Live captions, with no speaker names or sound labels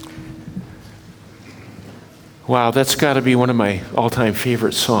Wow, that's got to be one of my all-time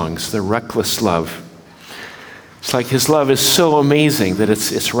favorite songs, The Reckless Love. It's like his love is so amazing that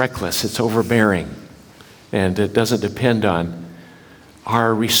it's reckless, it's overbearing, and it doesn't depend on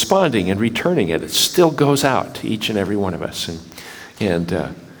our responding and returning it. It still goes out to each and every one of us,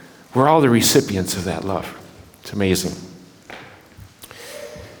 and we're all the recipients of that love. It's amazing.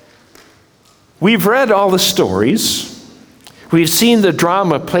 We've read all the stories. We've seen the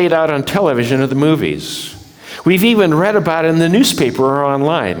drama played out on television or the movies. We've even read about it in the newspaper or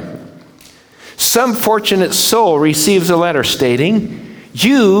online. Some fortunate soul receives a letter stating,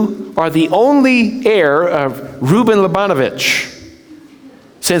 "You are the only heir of Reuben Labanovich.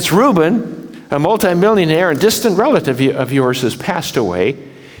 Since Reuben, a multimillionaire and distant relative of yours, has passed away,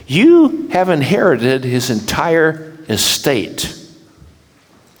 you have inherited his entire estate."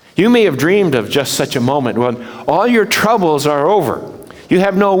 You may have dreamed of just such a moment when all your troubles are over. You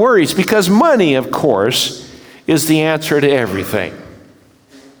have no worries because money, of course, is the answer to everything.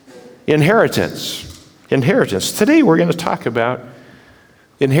 Inheritance. Today we're going to talk about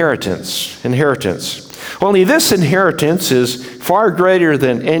inheritance. Only this inheritance is far greater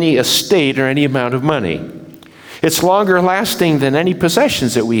than any estate or any amount of money. It's longer lasting than any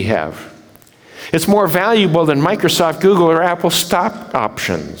possessions that we have. It's more valuable than Microsoft, Google, or Apple stock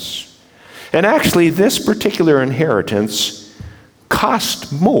options. And actually, this particular inheritance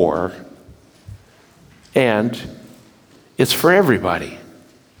cost more, and it's for everybody.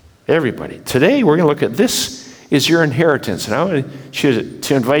 Everybody. Today, we're going to look at this is your inheritance. And I want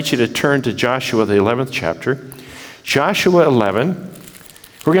to invite you to turn to Joshua, the 11th chapter. Joshua 11.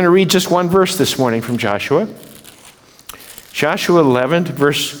 We're going to read just one verse this morning from Joshua. Joshua 11,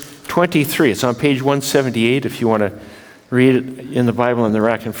 verse 23. It's on page 178 if you want to read it in the Bible in the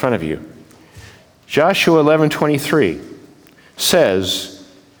rack in front of you. Joshua 11:23 says,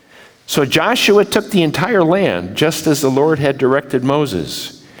 "So Joshua took the entire land just as the Lord had directed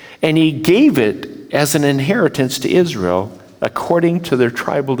Moses, and he gave it as an inheritance to Israel according to their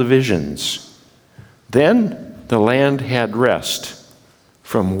tribal divisions. Then the land had rest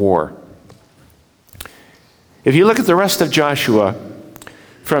from war." If you look at the rest of Joshua,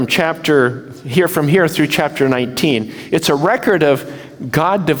 from here through chapter 19, it's a record of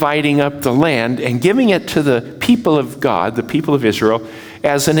God dividing up the land and giving it to the people of God, the people of Israel,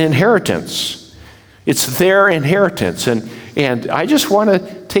 as an inheritance. It's their inheritance. And I just want to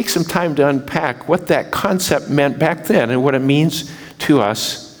take some time to unpack what that concept meant back then and what it means to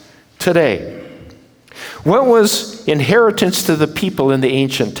us today. What was inheritance to the people in the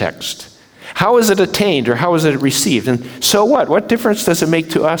ancient text? How is it attained or how is it received? And so what? What difference does it make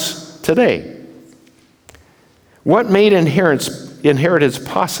to us today? What made inheritance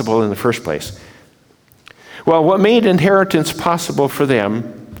possible in the first place? Well, what made inheritance possible for them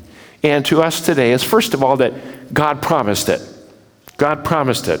and to us today is, first of all, that God promised it. God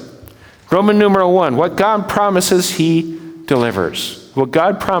promised it. Roman numeral 1, what God promises, he delivers. What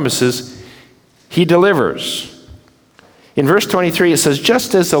God promises, he delivers. In verse 23, it says,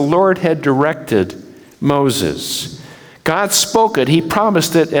 just as the Lord had directed Moses. God spoke it, he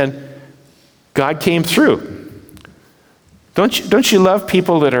promised it, and God came through. Don't you love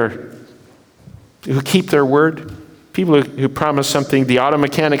people who keep their word? People who promise something. The auto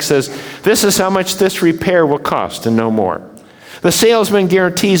mechanic says, this is how much this repair will cost, and no more. The salesman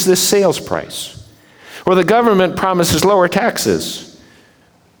guarantees this sales price. Or the government promises lower taxes.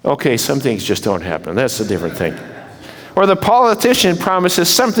 Okay, some things just don't happen. That's a different thing. Or the politician promises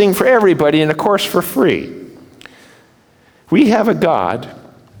something for everybody and, of course, for free. We have a God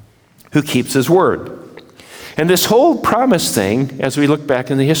who keeps his word. And this whole promise thing, as we look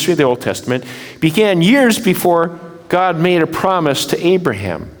back in the history of the Old Testament, began years before God made a promise to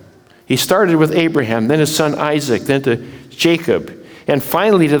Abraham. He started with Abraham, then his son Isaac, then to Jacob, and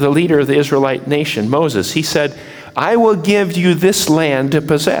finally to the leader of the Israelite nation, Moses. He said, I will give you this land to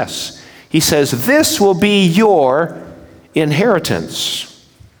possess. He says, this will be your inheritance.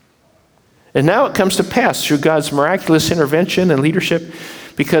 And now it comes to pass through God's miraculous intervention and leadership,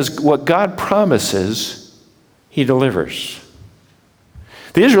 because what God promises, he delivers.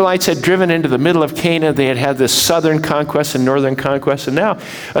 The Israelites had driven into the middle of Canaan. They had had this southern conquest and northern conquest. And now,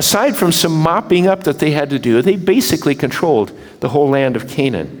 aside from some mopping up that they had to do, they basically controlled the whole land of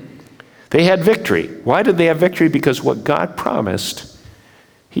Canaan. They had victory. Why did they have victory? Because what God promised,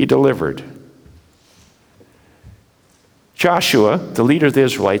 he delivered. Joshua, the leader of the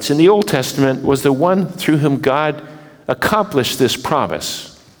Israelites, in the Old Testament was the one through whom God accomplished this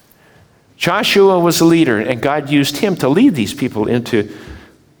promise. Joshua was the leader, and God used him to lead these people into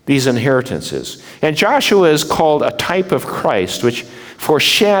these inheritances. And Joshua is called a type of Christ, which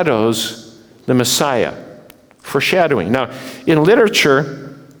foreshadows the Messiah. Foreshadowing. Now, in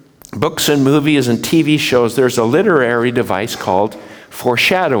literature, books and movies and TV shows, there's a literary device called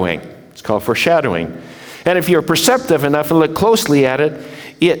foreshadowing. It's called foreshadowing. And if you're perceptive enough and look closely at it,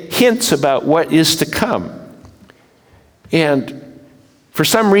 it hints about what is to come. And for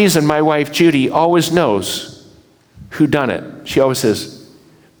some reason, my wife Judy always knows who done it. She always says,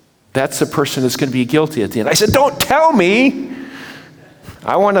 that's the person that's going to be guilty at the end. I said, don't tell me.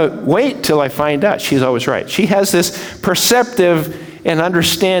 I want to wait till I find out. She's always right. She has this perceptive and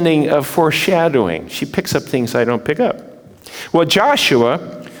understanding of foreshadowing. She picks up things I don't pick up. Well,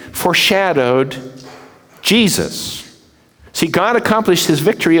 Joshua foreshadowed Jesus. See, God accomplished his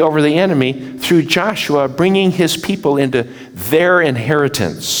victory over the enemy through Joshua bringing his people into their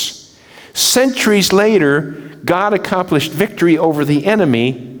inheritance. Centuries later, God accomplished victory over the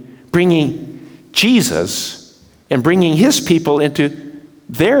enemy, bringing Jesus and bringing his people into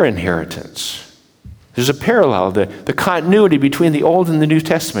their inheritance. There's a parallel, the continuity between the Old and the New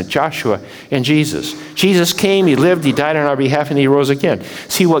Testament, Joshua and Jesus. Jesus came, he lived, he died on our behalf, and he rose again.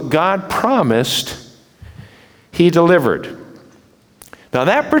 See, what God promised, he delivered. Now,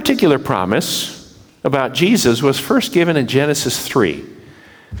 that particular promise about Jesus was first given in Genesis 3.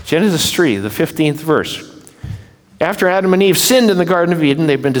 Genesis 3, the 15th verse. After Adam and Eve sinned in the Garden of Eden,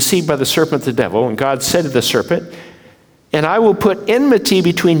 they've been deceived by the serpent, the devil, and God said to the serpent, and I will put enmity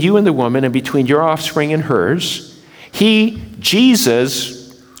between you and the woman, and between your offspring and hers. He,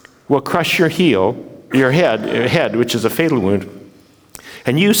 Jesus, will crush your head, which is a fatal wound.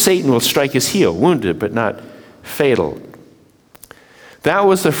 And you, Satan, will strike his heel, wounded but not fatal. That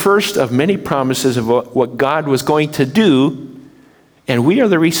was the first of many promises of what God was going to do, and we are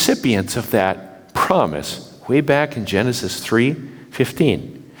the recipients of that promise way back in Genesis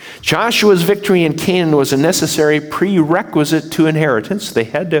 3:15. Joshua's victory in Canaan was a necessary prerequisite to inheritance. They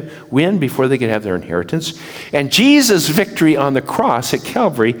had to win before they could have their inheritance. And Jesus' victory on the cross at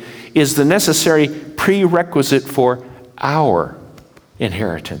Calvary is the necessary prerequisite for our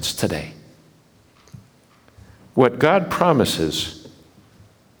inheritance today. What God promises,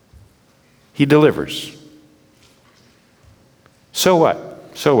 he delivers. So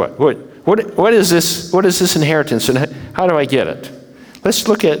what? So what? What is this? What is this inheritance, and how do I get it? Let's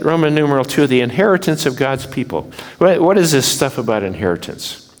look at Roman numeral 2, the inheritance of God's people. What is this stuff about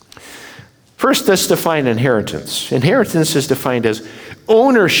inheritance? First, let's define inheritance. Inheritance is defined as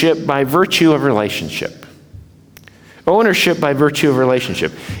ownership by virtue of relationship. Ownership by virtue of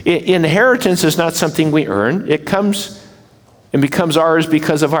relationship. Inheritance is not something we earn. It comes and becomes ours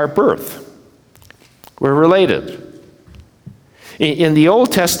because of our birth. We're related. In the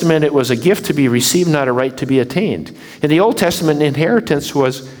Old Testament, it was a gift to be received, not a right to be attained. In the Old Testament, inheritance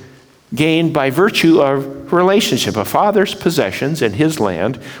was gained by virtue of relationship. A father's possessions and his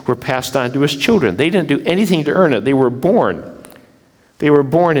land were passed on to his children. They didn't do anything to earn it. They were born. They were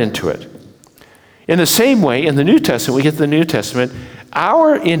born into it. In the same way, in the New Testament, we get to the New Testament,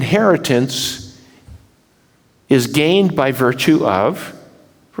 our inheritance is gained by virtue of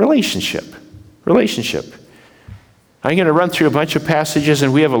relationship. Relationship. I'm going to run through a bunch of passages,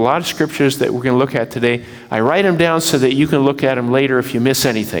 and we have a lot of scriptures that we're going to look at today. I write them down so that you can look at them later if you miss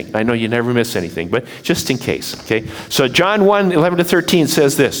anything. I know you never miss anything, but just in case, okay? So John 1:11-13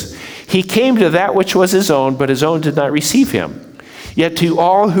 says this, he came to that which was his own, but his own did not receive him. Yet to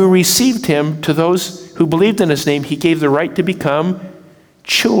all who received him, to those who believed in his name, he gave the right to become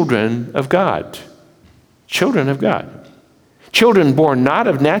children of God. Children of God. Children born not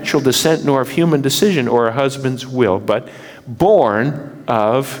of natural descent nor of human decision or a husband's will, but born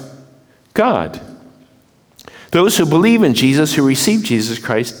of God. Those who believe in Jesus, who receive Jesus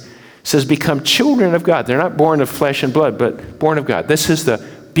Christ, says become children of God. They're not born of flesh and blood, but born of God. This is the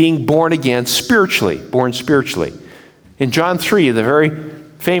being born again spiritually, born spiritually. In John 3, the very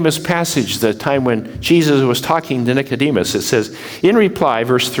famous passage, the time when Jesus was talking to Nicodemus, it says, in reply,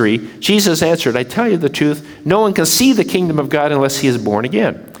 verse 3, Jesus answered, I tell you the truth, no one can see the kingdom of God unless he is born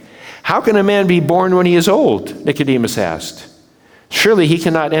again. How can a man be born when he is old? Nicodemus asked. Surely he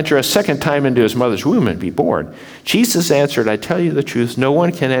cannot enter a second time into his mother's womb and be born. Jesus answered, I tell you the truth, no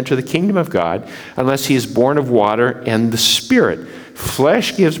one can enter the kingdom of God unless he is born of water and the Spirit.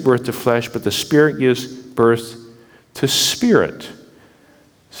 Flesh gives birth to flesh, but the Spirit gives birth to spirit.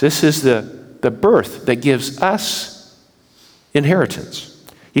 This is the birth that gives us inheritance.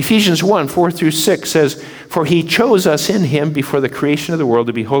 Ephesians 1:4-6 says, for he chose us in him before the creation of the world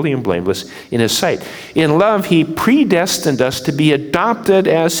to be holy and blameless in his sight. In love, he predestined us to be adopted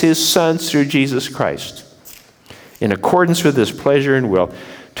as his sons through Jesus Christ, in accordance with his pleasure and will,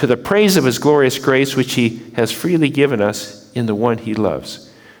 to the praise of his glorious grace, which he has freely given us in the one he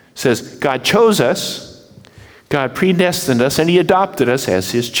loves. It says, God chose us. God predestined us and he adopted us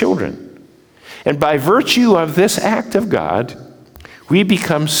as his children. And by virtue of this act of God, we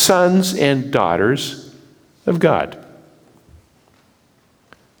become sons and daughters of God.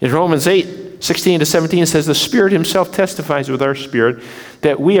 In Romans 8:16-17 it says, the Spirit himself testifies with our spirit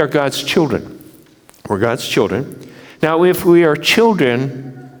that we are God's children. We're God's children. Now, if we are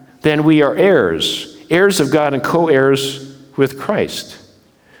children, then we are heirs, heirs of God and co-heirs with Christ.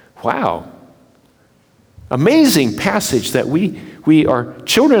 Wow. Amazing passage that we are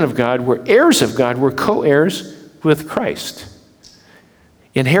children of God, we're heirs of God, we're co-heirs with Christ.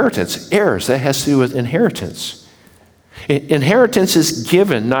 Inheritance, heirs, that has to do with inheritance. Inheritance is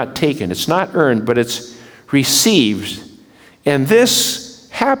given, not taken. It's not earned, but it's received. And this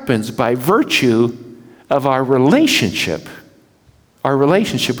happens by virtue of our relationship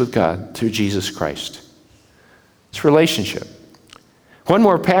with God through Jesus Christ. It's relationship. One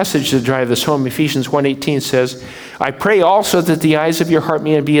more passage to drive this home. Ephesians 1:18 says, I pray also that the eyes of your heart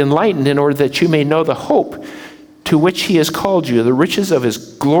may be enlightened in order that you may know the hope to which he has called you, the riches of his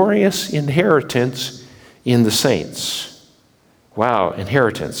glorious inheritance in the saints. Wow,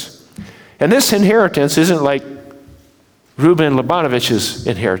 inheritance. And this inheritance isn't like Reuben Labanovich's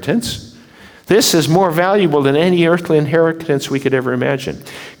inheritance. This is more valuable than any earthly inheritance we could ever imagine.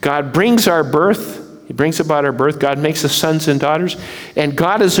 God brings our birth. He brings about our birth. God makes us sons and daughters. And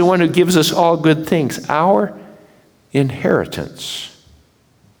God is the one who gives us all good things, our inheritance.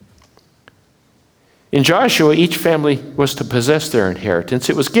 In Joshua, each family was to possess their inheritance.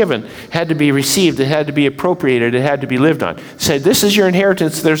 It was given, had to be received, it had to be appropriated, it had to be lived on. It said, this is your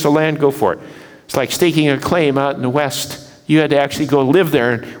inheritance, there's the land, go for it. It's like staking a claim out in the West. You had to actually go live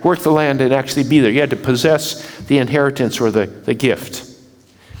there and work the land and actually be there. You had to possess the inheritance or the gift.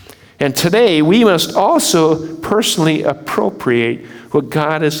 And today, we must also personally appropriate what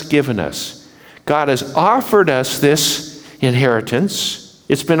God has given us. God has offered us this inheritance.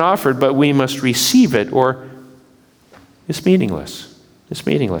 It's been offered, but we must receive it, or it's meaningless. It's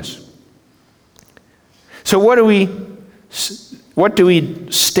meaningless. So what do we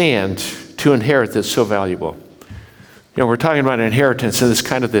stand to inherit that's so valuable? You know, we're talking about inheritance, and it's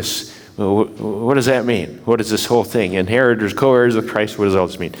kind of this, well, what does that mean? What is this whole thing? Inheritors, co-heirs of Christ, what does all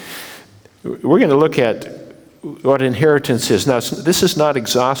this mean? We're going to look at what inheritance is. Now, this is not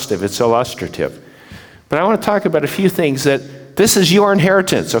exhaustive, it's illustrative. But I want to talk about a few things that this is your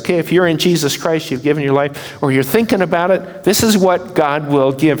inheritance, okay? If you're in Jesus Christ, you've given your life, or you're thinking about it, this is what God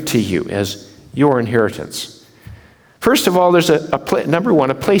will give to you as your inheritance. First of all, there's number one,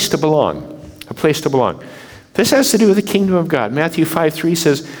 a place to belong. A place to belong. This has to do with the kingdom of God. Matthew 5:3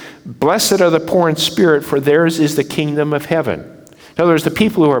 says, blessed are the poor in spirit, for theirs is the kingdom of heaven. In other words, the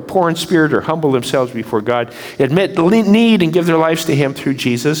people who are poor in spirit or humble themselves before God, admit need and give their lives to him through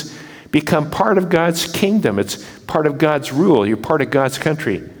Jesus, become part of God's kingdom. It's part of God's rule. You're part of God's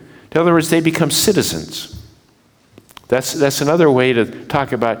country. In other words, they become citizens. That's another way to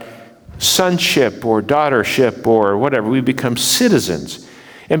talk about sonship or daughtership or whatever. We become citizens.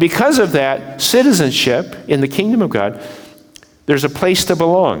 And because of that citizenship in the kingdom of God, there's a place to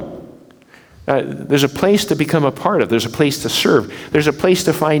belong. There's a place to become a part of. There's a place to serve. There's a place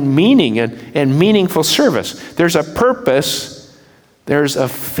to find meaning and meaningful service. There's a purpose. There's a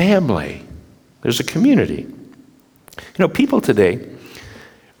family. There's a community. You know, people today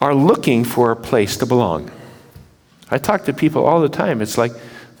are looking for a place to belong. I talk to people all the time. It's like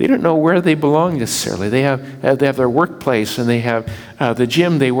they don't know where they belong necessarily. They have their workplace, and they have the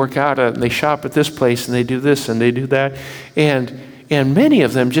gym they work out at, and they shop at this place, and they do this and they do that. And many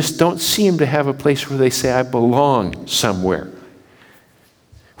of them just don't seem to have a place where they say, I belong somewhere.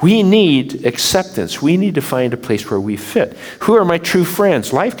 We need acceptance. We need to find a place where we fit. Who are my true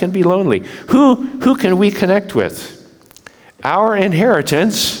friends? Life can be lonely. Who can we connect with? Our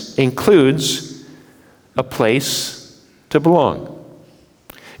inheritance includes a place to belong.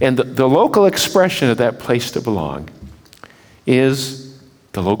 And the local expression of that place to belong is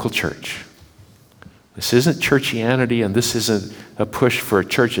the local church. This isn't churchianity, and this isn't a push for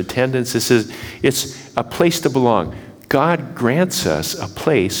church attendance. It's a place to belong. God grants us a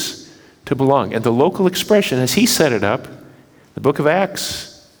place to belong. And the local expression, as he set it up, the book of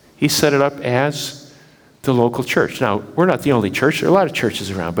Acts, he set it up as the local church. Now, we're not the only church. There are a lot of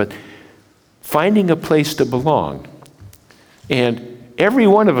churches around, but finding a place to belong. And every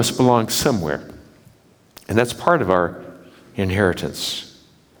one of us belongs somewhere. And that's part of our inheritance.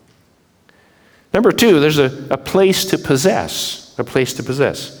 Number two, there's a place to possess. A place to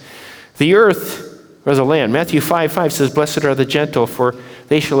possess. The earth or the land. Matthew 5:5 says, blessed are the gentle, for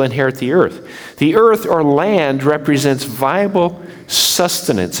they shall inherit the earth. The earth or land represents viable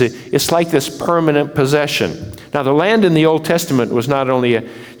sustenance. It's like this permanent possession. Now, the land in the Old Testament was not only a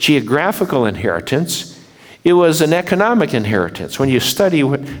geographical inheritance, it was an economic inheritance. When you study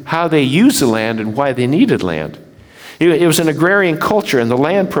how they used the land and why they needed land. It was an agrarian culture, and the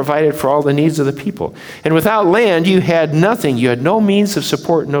land provided for all the needs of the people. And without land, you had nothing. You had no means of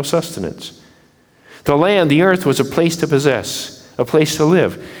support, no sustenance. The land, the earth, was a place to possess, a place to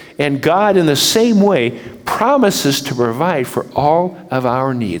live. And God, in the same way, promises to provide for all of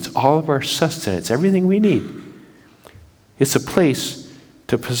our needs, all of our sustenance, everything we need. It's a place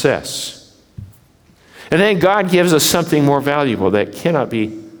to possess. And then God gives us something more valuable that cannot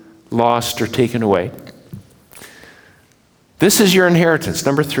be lost or taken away. This is your inheritance.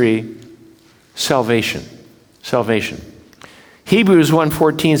 Number 3, salvation. Salvation. Hebrews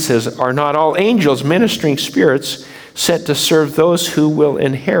 1:14 says, are not all angels ministering spirits sent to serve those who will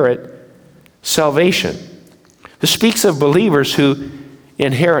inherit salvation? This speaks of believers who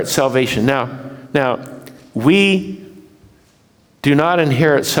inherit salvation. Now, we do not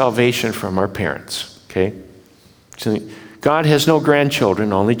inherit salvation from our parents, okay? So God has no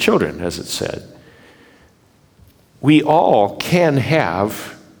grandchildren, only children, as it said. We all can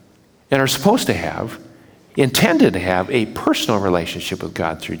have, and are supposed to have, intended to have a personal relationship with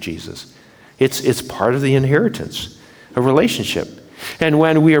God through Jesus. It's part of the inheritance, a relationship. And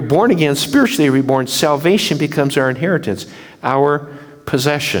when we are born again, spiritually reborn, salvation becomes our inheritance, our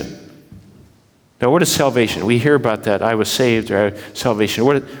possession. Now, what is salvation? We hear about that, I was saved, or salvation.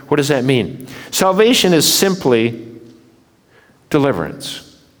 What does that mean? Salvation is simply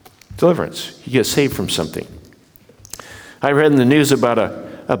deliverance. Deliverance. You get saved from something. I read in the news about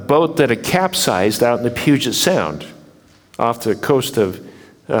a boat that had capsized out in the Puget Sound off the coast of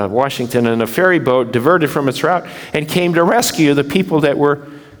Washington, and a ferry boat diverted from its route and came to rescue the people that were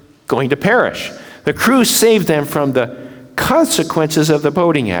going to perish. The crew saved them from the consequences of the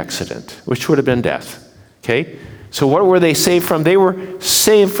boating accident, which would have been death. Okay? So what were they saved from? They were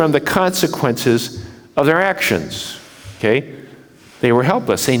saved from the consequences of their actions. Okay? They were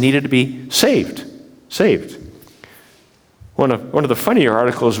helpless. They needed to be saved. Saved. One of the funnier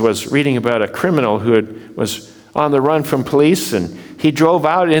articles was reading about a criminal who was on the run from police, and he drove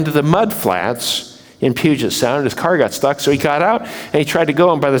out into the mud flats in Puget Sound. His car got stuck, so he got out and he tried to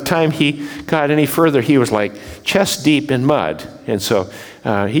go, and by the time he got any further, he was like chest deep in mud. And so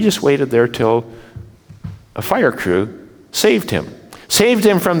he just waited there till a fire crew saved him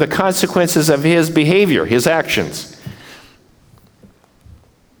from the consequences of his behavior, his actions.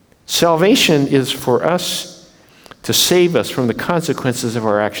 Salvation is for us to save us from the consequences of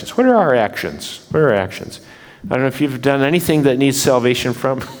our actions. What are our actions? What are our actions? I don't know if you've done anything that needs salvation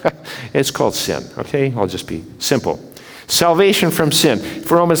from. It's called sin, okay? I'll just be simple. Salvation from sin.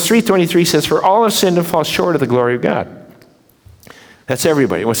 For Romans 3:23 says, for all have sinned and fall short of the glory of God. That's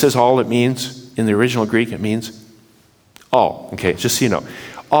everybody. When it says all, it means, in the original Greek, it means all. Okay, just so you know.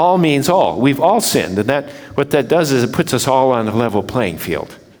 All means all. We've all sinned, and what that does is it puts us all on a level playing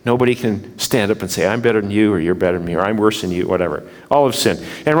field. Nobody can stand up and say, I'm better than you, or you're better than me, or I'm worse than you, whatever. All have sinned.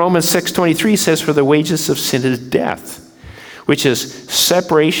 And Romans 6:23 says, for the wages of sin is death, which is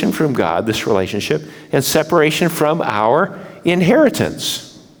separation from God, this relationship, and separation from our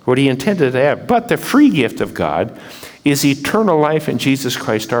inheritance, what he intended to have. But the free gift of God is eternal life in Jesus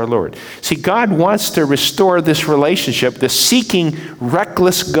Christ our Lord. See, God wants to restore this relationship, this seeking,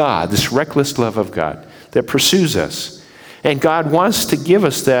 reckless God, this reckless love of God that pursues us. And God wants to give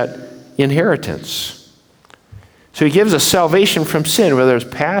us that inheritance. So he gives us salvation from sin, whether it's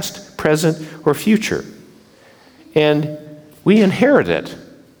past, present, or future. And we inherit it.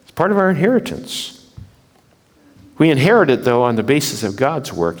 It's part of our inheritance. We inherit it, though, on the basis of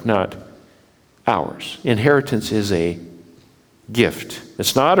God's work, not ours. Inheritance is a gift.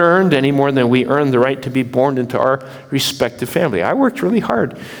 It's not earned any more than we earn the right to be born into our respective family. I worked really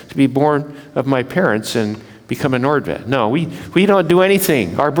hard to be born of my parents and become a Nordvet. No, we don't do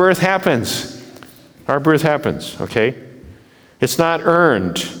anything. Our birth happens. Our birth happens, okay? It's not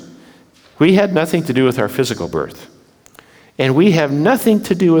earned. We had nothing to do with our physical birth. And we have nothing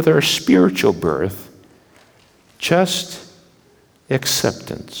to do with our spiritual birth, just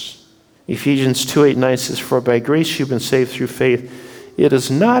acceptance. Ephesians 2:8-9 says, for by grace you've been saved through faith. It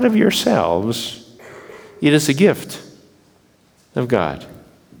is not of yourselves. It is a gift of God.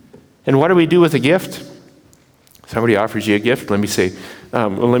 And what do we do with a gift? Somebody offers you a gift. Let me say,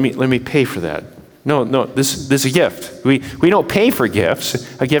 let me pay for that. No, this is a gift. We don't pay for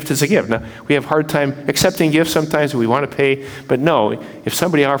gifts. A gift is a gift. Now, we have a hard time accepting gifts sometimes. We want to pay. But no, if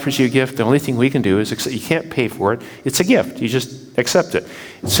somebody offers you a gift, the only thing we can do is accept. You can't pay for it. It's a gift. You just accept it.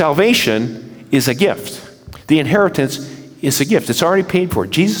 Salvation is a gift. The inheritance is a gift. It's already paid for.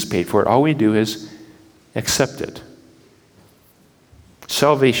 Jesus paid for it. All we do is accept it.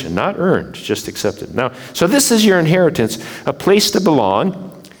 Salvation, not earned, just accepted. Now, so this is your inheritance, a place to belong,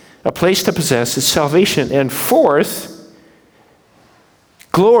 a place to possess is salvation. And fourth,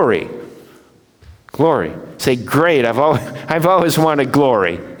 glory. Glory. Say, great, I've always wanted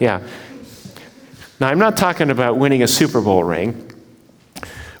glory. Yeah. Now, I'm not talking about winning a Super Bowl ring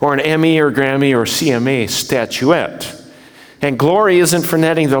or an Emmy or Grammy or CMA statuette. And glory isn't for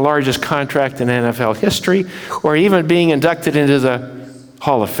netting the largest contract in NFL history or even being inducted into the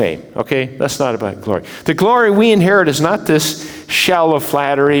Hall of Fame, okay? That's not about glory. The glory we inherit is not this shallow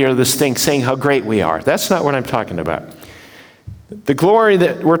flattery or this thing saying how great we are. That's not what I'm talking about. The glory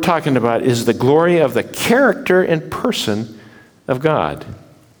that we're talking about is the glory of the character and person of God.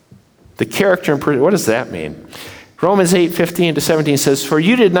 The character and person, what does that mean? Romans 8:15-17 says, "For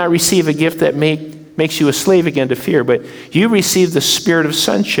you did not receive a gift that makes you a slave again to fear, but you received the spirit of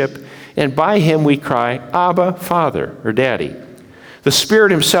sonship, and by him we cry, Abba, Father," or Daddy. The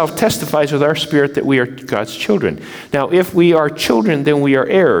Spirit himself testifies with our spirit that we are God's children. Now, if we are children, then we are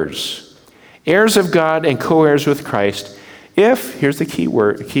heirs. Heirs of God and co-heirs with Christ. If, here's the key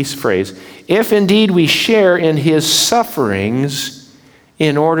phrase, if indeed we share in his sufferings,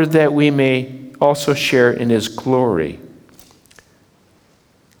 in order that we may also share in his glory.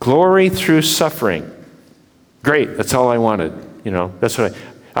 Glory through suffering. Great, that's all I wanted. That's what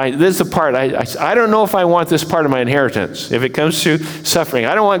this is the part, I don't know if I want this part of my inheritance. If it comes to suffering,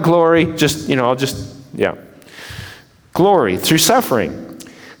 I don't want glory, Glory through suffering.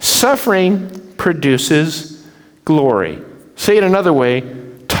 Suffering produces glory. Say it another way,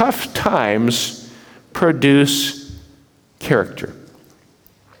 tough times produce character.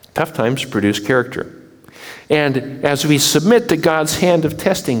 Tough times produce character. And as we submit to God's hand of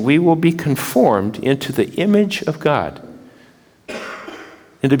testing, we will be conformed into the image of God.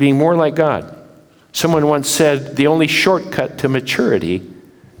 Into being more like God. Someone once said, the only shortcut to maturity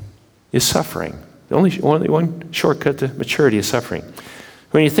is suffering. The only one shortcut to maturity is suffering.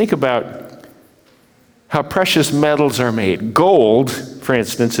 When you think about how precious metals are made, gold, for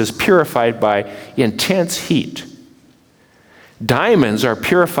instance, is purified by intense heat. Diamonds are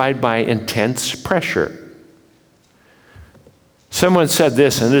purified by intense pressure. Someone said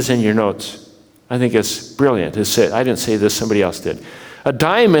this, and this is in your notes. I think it's brilliant. I didn't say this, somebody else did. A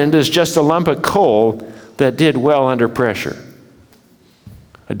diamond is just a lump of coal that did well under pressure.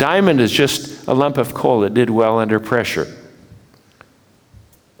 A diamond is just a lump of coal that did well under pressure.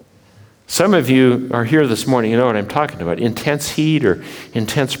 Some of you are here this morning, you know what I'm talking about. Intense heat or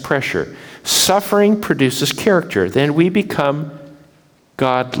intense pressure. Suffering produces character. Then we become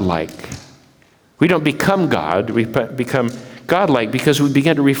God-like. We don't become God, we become God-like because we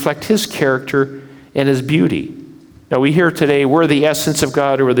begin to reflect his character and his beauty. Now we hear today, we're the essence of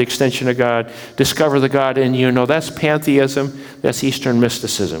God or we're the extension of God. Discover the God in you. No, that's pantheism. That's Eastern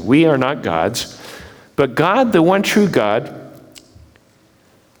mysticism. We are not gods. But God, the one true God,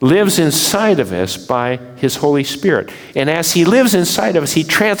 lives inside of us by his Holy Spirit. And as he lives inside of us, he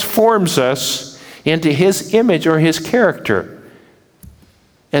transforms us into his image or his character.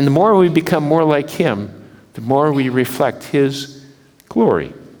 And the more we become more like him, the more we reflect his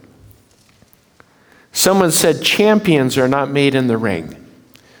glory. Someone said champions are not made in the ring.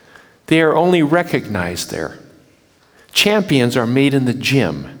 They are only recognized there. Champions are made in the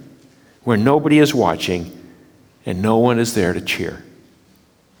gym where nobody is watching and no one is there to cheer.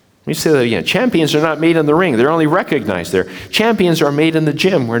 Let me say that again. Champions are not made in the ring. They're only recognized there. Champions are made in the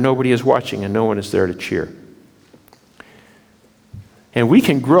gym where nobody is watching and no one is there to cheer. And we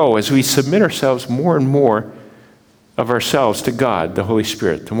can grow as we submit ourselves more and more of ourselves to God, the Holy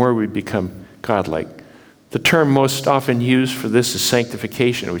Spirit, the more we become God-like. The term most often used for this is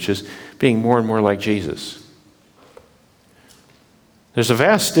sanctification, which is being more and more like Jesus. There's a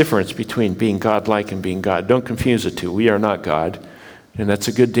vast difference between being God-like and being God. Don't confuse the two. We are not God, and that's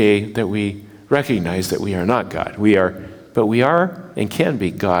a good day that we recognize that we are not God. But we are and can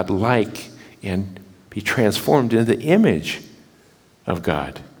be God-like and be transformed into the image of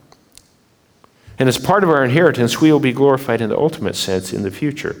God. And as part of our inheritance, we will be glorified in the ultimate sense in the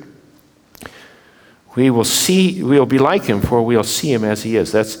future. We will be like him, for we'll see him as he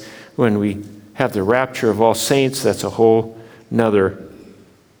is. That's when we have the rapture of all saints. That's a whole nother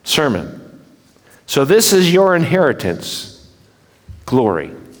sermon. So this is your inheritance.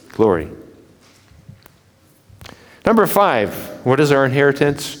 Glory. Glory. Number 5, what is our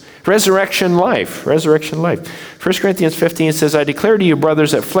inheritance? Resurrection life. Resurrection life. 1 Corinthians 15 says, I declare to you,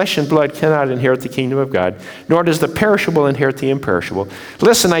 brothers, that flesh and blood cannot inherit the kingdom of God, nor does the perishable inherit the imperishable.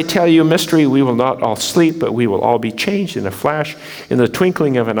 Listen, I tell you a mystery. We will not all sleep, but we will all be changed in a flash, in the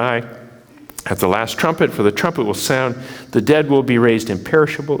twinkling of an eye. At the last trumpet, for the trumpet will sound, the dead will be raised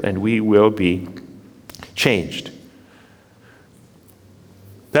imperishable, and we will be changed.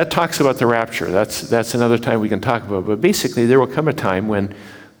 That talks about the rapture. That's another time we can talk about it. But basically, there will come a time when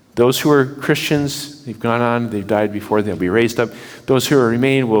those who are Christians, they've gone on, they've died before, they'll be raised up. Those who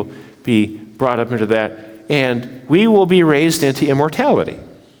remain will be brought up into that, and we will be raised into immortality.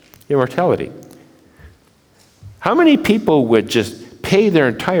 Immortality. How many people would just pay their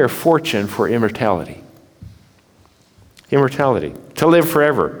entire fortune for immortality? Immortality. To live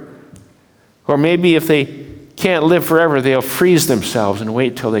forever. Or maybe if they can't live forever, they'll freeze themselves and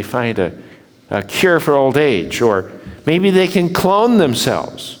wait till they find a cure for old age. Or maybe they can clone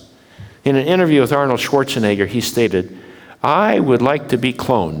themselves. In an interview with Arnold Schwarzenegger, he stated, I would like to be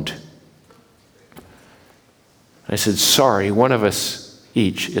cloned. I said, sorry, one of us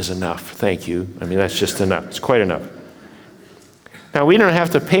each is enough. Thank you. I mean, that's just enough. It's quite enough. Now, we don't have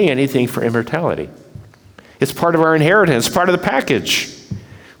to pay anything for immortality. It's part of our inheritance, part of the package.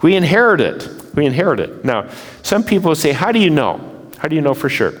 We inherit it. We inherit it. Now, some people say, how do you know? How do you know for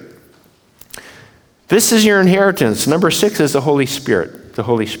sure? This is your inheritance. Number 6 is the Holy Spirit. The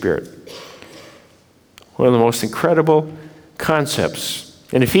Holy Spirit. One of the most incredible concepts.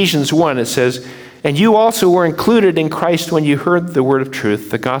 In Ephesians 1, it says, and you also were included in Christ when you heard the word of truth,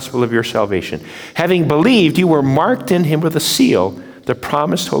 the gospel of your salvation. Having believed, you were marked in him with a seal, the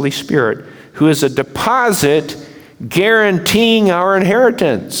promised Holy Spirit, who is a deposit guaranteeing our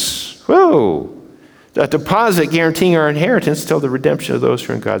inheritance. Whoa! A deposit guaranteeing our inheritance till the redemption of those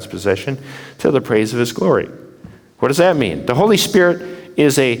who are in God's possession, till the praise of his glory. What does that mean? The Holy Spirit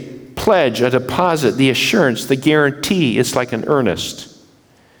is a pledge, a deposit, the assurance, the guarantee. It's like an earnest.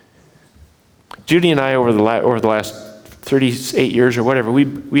 Judy and I, over the last 38 years or whatever,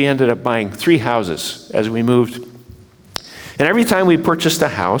 we ended up buying 3 houses as we moved. And every time we purchased a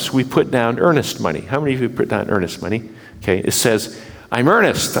house, we put down earnest money. How many of you put down earnest money? Okay, it says, I'm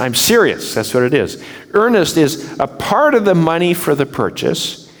earnest, I'm serious. That's what it is. Earnest is a part of the money for the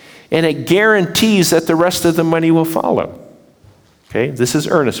purchase, and it guarantees that the rest of the money will follow. Okay, this is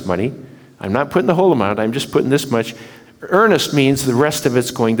earnest money. I'm not putting the whole amount, I'm just putting this much. Earnest means the rest of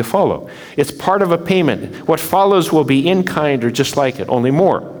it's going to follow. It's part of a payment. What follows will be in kind or just like it, only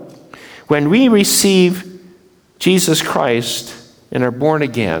more. When we receive Jesus Christ and are born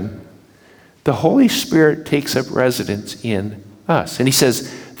again, the Holy Spirit takes up residence in us. And he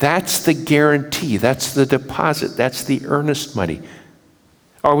says, that's the guarantee, that's the deposit, that's the earnest money.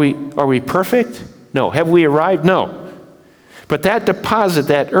 Are we perfect? No. Have we arrived? No. But that deposit,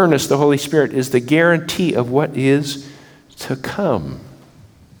 that earnest, the Holy Spirit, is the guarantee of what is to come.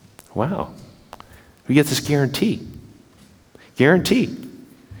 Wow. We get this guarantee. Guarantee. It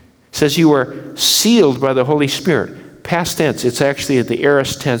says you are sealed by the Holy Spirit. Past tense. It's actually the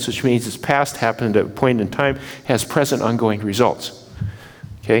aorist tense, which means it's past, happened at a point in time, has present ongoing results.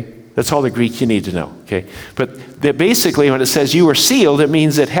 Okay? That's all the Greek you need to know. Okay? But basically when it says you were sealed, it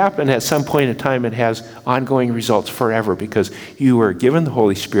means it happened at some point in time and has ongoing results forever because you were given the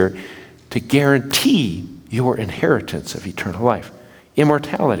Holy Spirit to guarantee your inheritance of eternal life.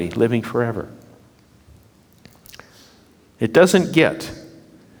 Immortality, living forever. It doesn't get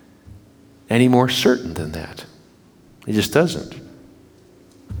any more certain than that. It just doesn't.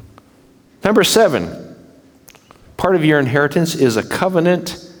 Number 7, part of your inheritance is a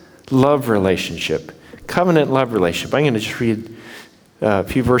covenant love relationship. Covenant love relationship. I'm going to just read a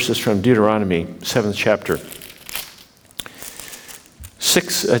few verses from Deuteronomy, 7th chapter.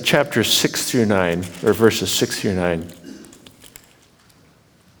 Chapters 6 through 9, or verses 6 through 9.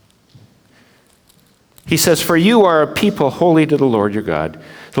 He says, for you are a people holy to the Lord your God.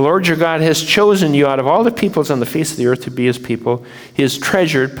 The Lord your God has chosen you out of all the peoples on the face of the earth to be his people, his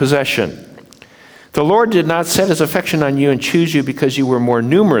treasured possession. The Lord did not set his affection on you and choose you because you were more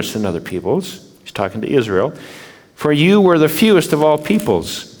numerous than other peoples. He's talking to Israel. For you were the fewest of all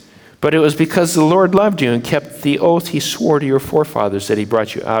peoples. But it was because the Lord loved you and kept the oath he swore to your forefathers that he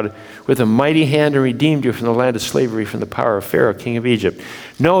brought you out with a mighty hand and redeemed you from the land of slavery, from the power of Pharaoh, king of Egypt.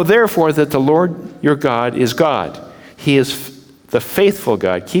 Know therefore that the Lord your God is God. He is the faithful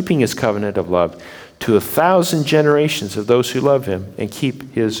God, keeping his covenant of love to 1,000 generations of those who love him and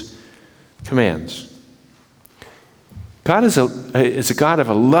keep his commands. God is a God of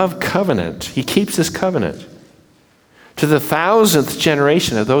a love covenant. He keeps his covenant to the 1,000th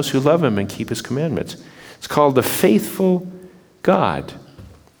generation of those who love him and keep his commandments. It's called the faithful God.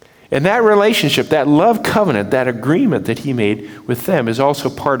 And that relationship, that love covenant, that agreement that he made with them is also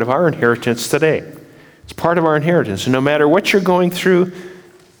part of our inheritance today. It's part of our inheritance. And no matter what you're going through,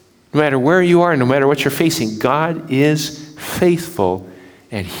 no matter where you are, no matter what you're facing, God is faithful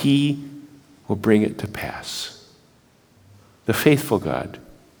and he will bring it to pass. The faithful God.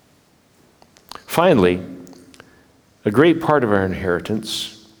 Finally, a great part of our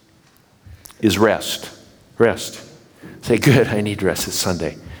inheritance is rest. Rest. Say, good, I need rest. It's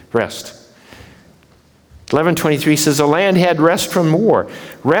Sunday. Rest. 11:23 says, the land had rest from war.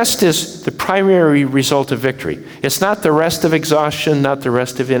 Rest is the primary result of victory. It's not the rest of exhaustion, not the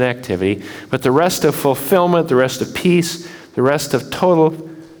rest of inactivity, but the rest of fulfillment, the rest of peace, the rest of total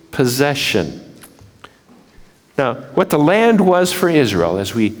possession. Now, what the land was for Israel,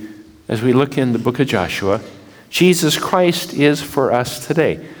 as we look in the book of Joshua, Jesus Christ is for us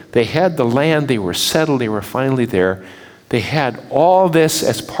today. They had the land, they were settled, they were finally there. They had all this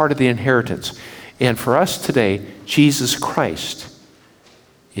as part of the inheritance. And for us today, Jesus Christ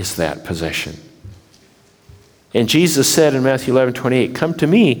is that possession. And Jesus said in Matthew 11:28, come to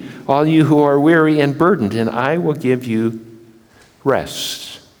me, all you who are weary and burdened, and I will give you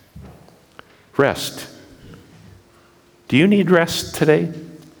rest. Rest. Do you need rest today?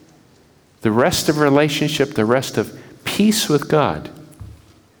 The rest of relationship, the rest of peace with God.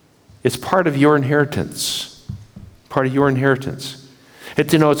 It's part of your inheritance. Part of your inheritance. It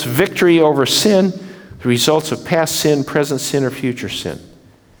denotes victory over sin, the results of past sin, present sin, or future sin.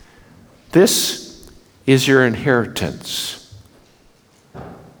 This is your inheritance.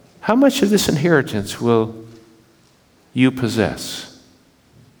 How much of this inheritance will you possess?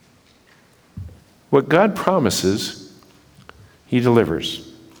 What God promises, he delivers.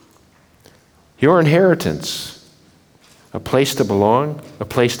 Your inheritance, a place to belong, a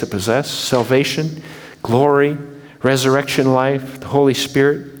place to possess, salvation, glory, resurrection life, the Holy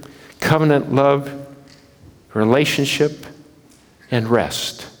Spirit, covenant love, relationship, and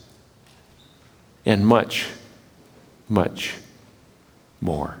rest, and much, much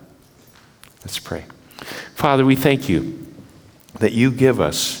more. Let's pray. Father, we thank you that you give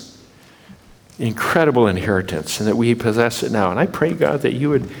us incredible inheritance and that we possess it now. And I pray, God, that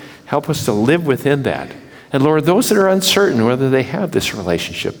you would help us to live within that. And Lord, those that are uncertain whether they have this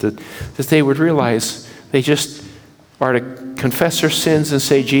relationship, that they would realize they just are to confess their sins and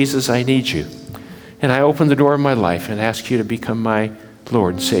say, Jesus, I need you. And I open the door of my life and ask you to become my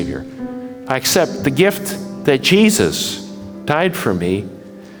Lord and Savior. I accept the gift that Jesus died for me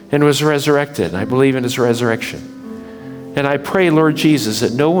and was resurrected. And I believe in his resurrection. And I pray, Lord Jesus,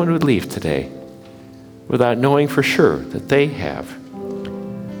 that no one would leave today without knowing for sure that they have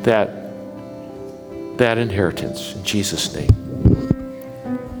that inheritance. In Jesus' name.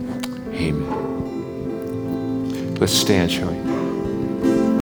 Amen. Let's stand, shall we?